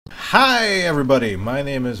Hi everybody, my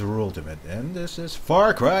name is Rultimate and this is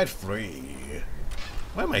Far Cry 3.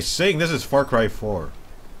 Why am I saying this is Far Cry 4?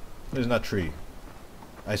 This is not 3.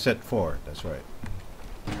 I said 4, that's right.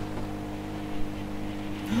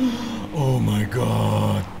 Oh my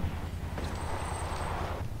god.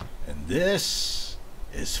 And this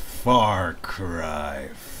is Far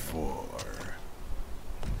Cry 4.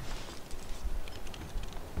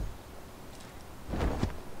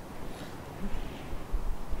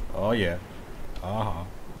 Oh yeah. Uh-huh.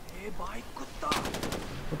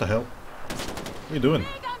 What the hell? What are you doing?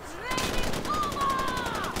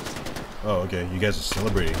 Oh, okay. You guys are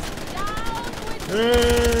celebrating.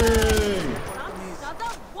 Hey!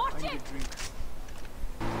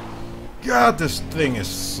 God, this thing is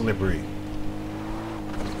slippery.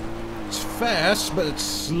 It's fast, but it's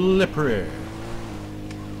slippery.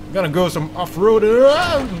 I'm gonna go some off-road.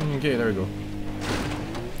 Okay, there we go.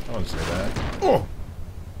 I want to say that. Oh!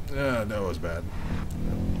 Yeah, that was bad.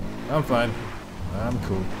 I'm fine. I'm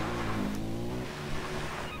cool.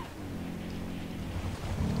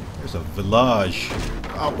 There's a village.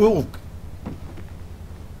 Oh,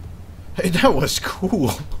 hey, that was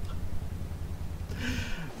cool.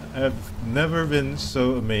 I've never been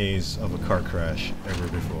so amazed of a car crash ever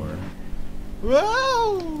before.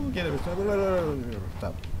 Whoa! Get it.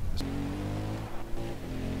 Stop.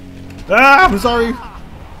 Ah, I'm sorry.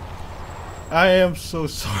 I am so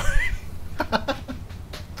sorry.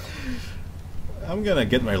 I'm gonna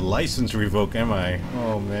get my license revoked, am I?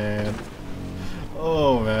 Oh man.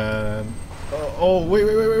 Oh man. Oh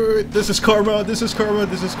wait. This is karma. This is karma.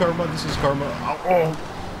 This is karma. This is karma. Oh.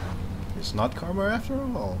 It's not karma after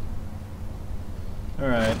all.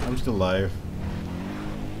 Alright, I'm still alive.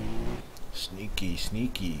 Sneaky,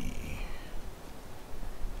 sneaky.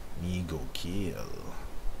 Me go kill.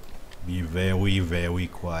 Be very, very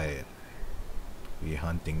quiet. We're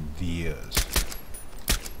hunting deers.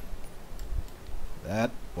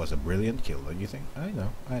 That was a brilliant kill, don't you think? I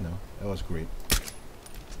know. That was great.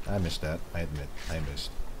 I missed that. I admit, I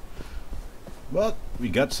missed. But we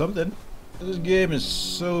got something. This game is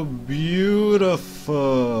so beautiful.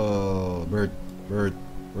 Bird. Did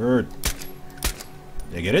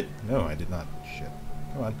I get it? No, I did not. Shit.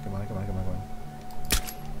 Come on.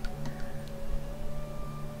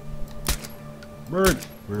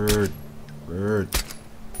 Bird,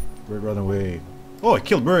 run away. Oh, I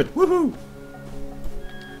killed Bird. Woohoo!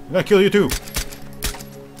 I'm gonna kill you too.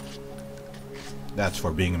 That's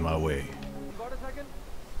for being in my way. Got a second?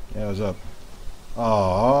 Yeah, what's up?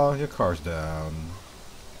 Oh, your car's down.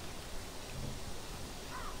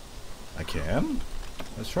 I can?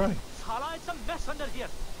 Let's try. Sala, it's a mess under here.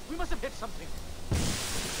 We must have hit something.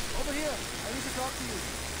 Over here. I need to talk to you.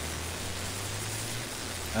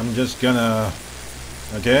 I'm just gonna...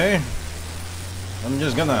 Okay? I'm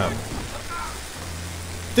just gonna...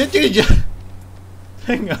 Did you just...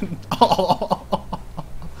 Hang on. Oh,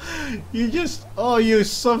 you just... Oh, you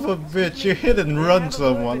son of a bitch. You hit and run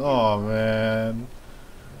someone. Oh, man.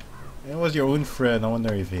 It was your own friend. I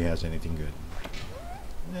wonder if he has anything good.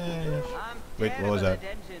 Wait, what was that?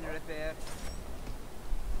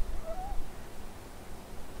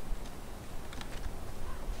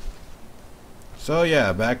 So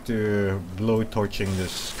yeah, back to blow torching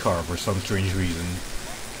this car for some strange reason.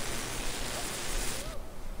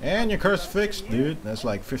 And your car's fixed, dude. That's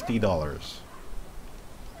like $50.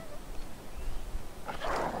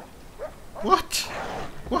 What?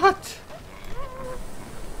 What?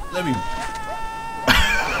 Let me...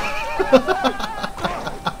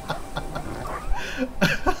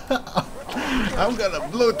 I'm gonna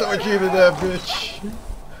blow torch you to that bitch.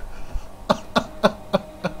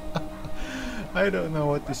 I don't know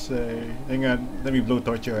what to say. Hang on, let me blow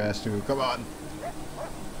torch your ass too. Come on.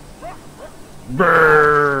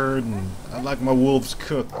 Burn! I like my wolves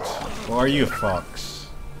cooked. Or are you a fox?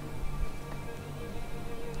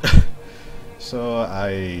 So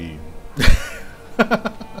I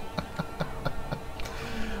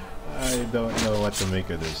don't know what to make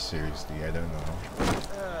of this, seriously. I don't know.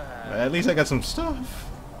 At least I got some stuff.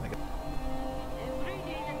 Every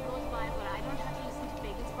day that goes by where I don't have to listen to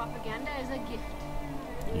Pagan's propaganda is a gift.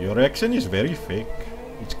 Your accent is very fake.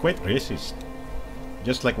 It's quite racist.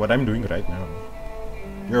 Just like what I'm doing right now.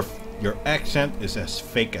 Your accent is as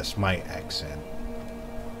fake as my accent.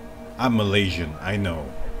 I'm Malaysian, I know.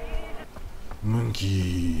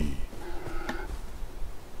 Monkey.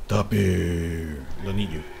 Tapir. Don't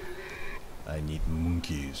need you. I need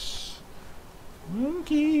monkeys.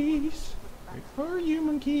 Monkeys. Where are you,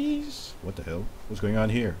 monkeys? What the hell? What's going on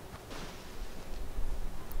here?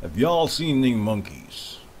 Have y'all seen any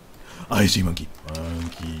monkeys? I see monkey.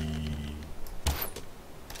 Monkey.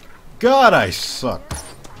 God, I suck.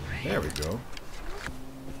 There we go.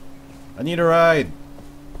 I need a ride.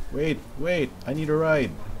 Wait, I need a ride.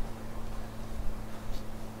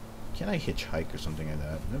 Can I hitchhike or something like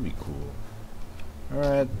that? That'd be cool.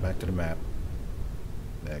 Alright, back to the map.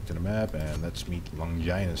 Back to the map, and let's meet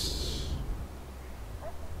Longinus.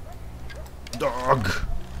 Dog!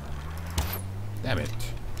 Damn it.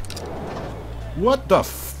 What the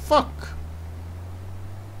fuck?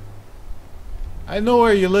 I know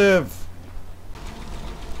where you live.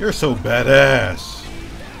 You're so badass.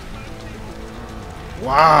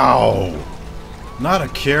 Wow! Not a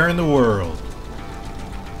care in the world.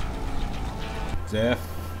 Death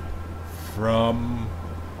from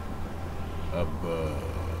above.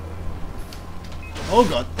 Oh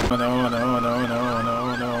god! No, no, no, no, no,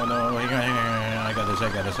 no, no, no. I got this,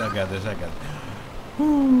 I got this, I got this, I got this.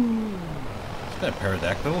 Whoo! Is that a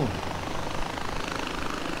pterodactyl?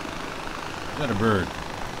 Is that a bird?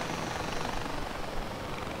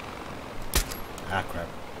 Ah, crap.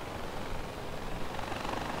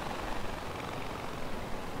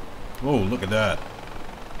 Whoa, look at that.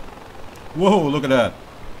 Whoa, look at that.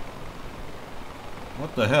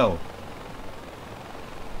 What the hell?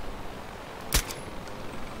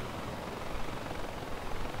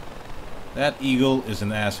 That eagle is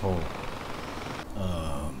an asshole.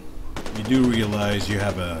 You do realize you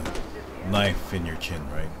have a knife in your chin,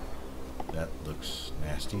 right? That looks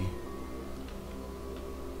nasty.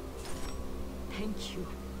 Thank you.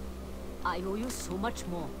 I owe you so much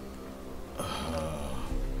more.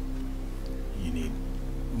 You need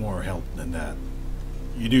more help than that.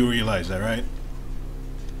 You do realize that, right?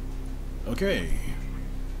 Okay.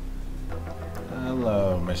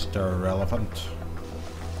 Hello, Mr. Elephant.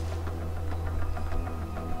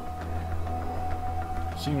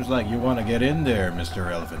 Seems like you want to get in there,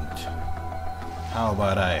 Mr. Elephant. How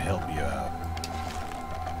about I help you out?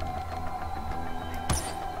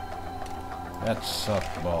 That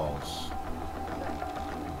sucked balls.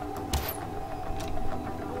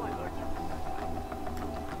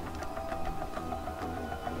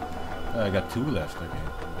 I got 2 left. Okay,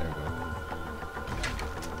 there we go.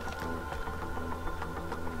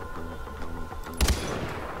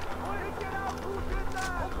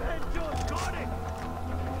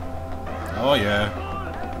 Oh yeah.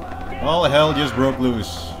 All hell just broke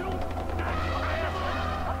loose.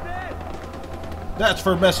 That's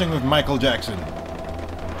for messing with Michael Jackson.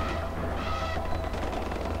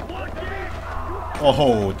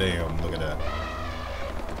 Oh damn, look at that.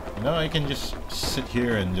 You know, I can just sit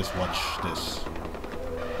here and just watch this.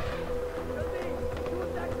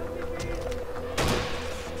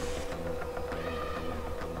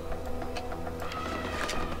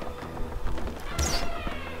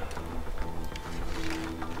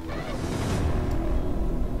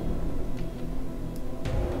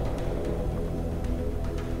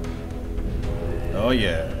 Oh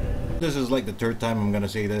yeah. This is like the 3rd time I'm gonna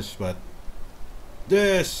say this, but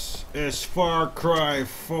this is Far Cry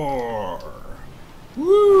 4.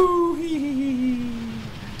 Woo!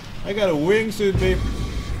 I got a wingsuit, babe.